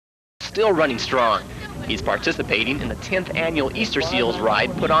still running strong. He's participating in the 10th annual Easter Seals ride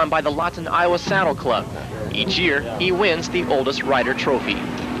put on by the Lawton, Iowa Saddle Club. Each year, he wins the oldest rider trophy.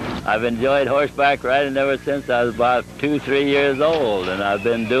 I've enjoyed horseback riding ever since I was about 2-3 years old, and I've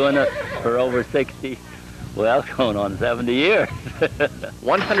been doing it for over 60, well, going on 70 years.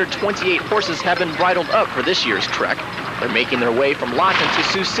 128 horses have been bridled up for this year's trek. They're making their way from Lawton to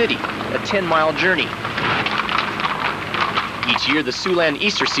Sioux City, a 10-mile journey. Each year, the Siouxland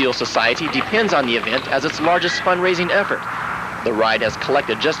Easter Seal Society depends on the event as its largest fundraising effort. The ride has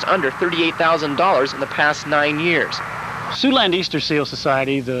collected just under $38,000 in the past 9 years. Siouxland Easter Seal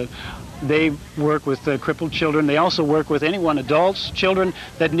Society, they work with crippled children. They also work with anyone, adults, children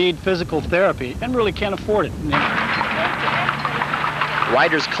that need physical therapy and really can't afford it.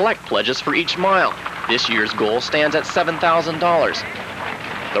 Riders collect pledges for each mile. This year's goal stands at $7,000.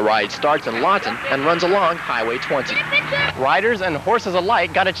 The ride starts in Lawton and runs along Highway 20. Riders and horses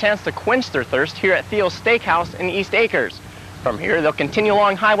alike got a chance to quench their thirst here at Theo's Steakhouse in East Acres. From here, they'll continue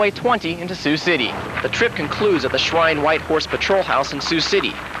along Highway 20 into Sioux City. The trip concludes at the Shrine White Horse Patrol House in Sioux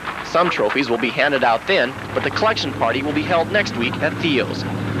City. Some trophies will be handed out then, but the collection party will be held next week at Theo's.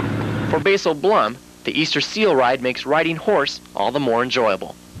 For Basil Blum, the Easter Seal ride makes riding horse all the more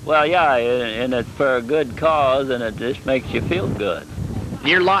enjoyable. Well, yeah, and it's for a good cause, and it just makes you feel good.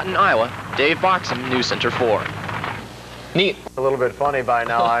 Near Lawton, Iowa, Dave Boxum, NewsCenter 4. Neat. A little bit funny by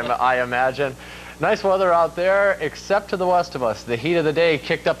now, I imagine. Nice weather out there, except to the west of us. The heat of the day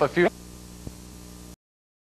kicked up a few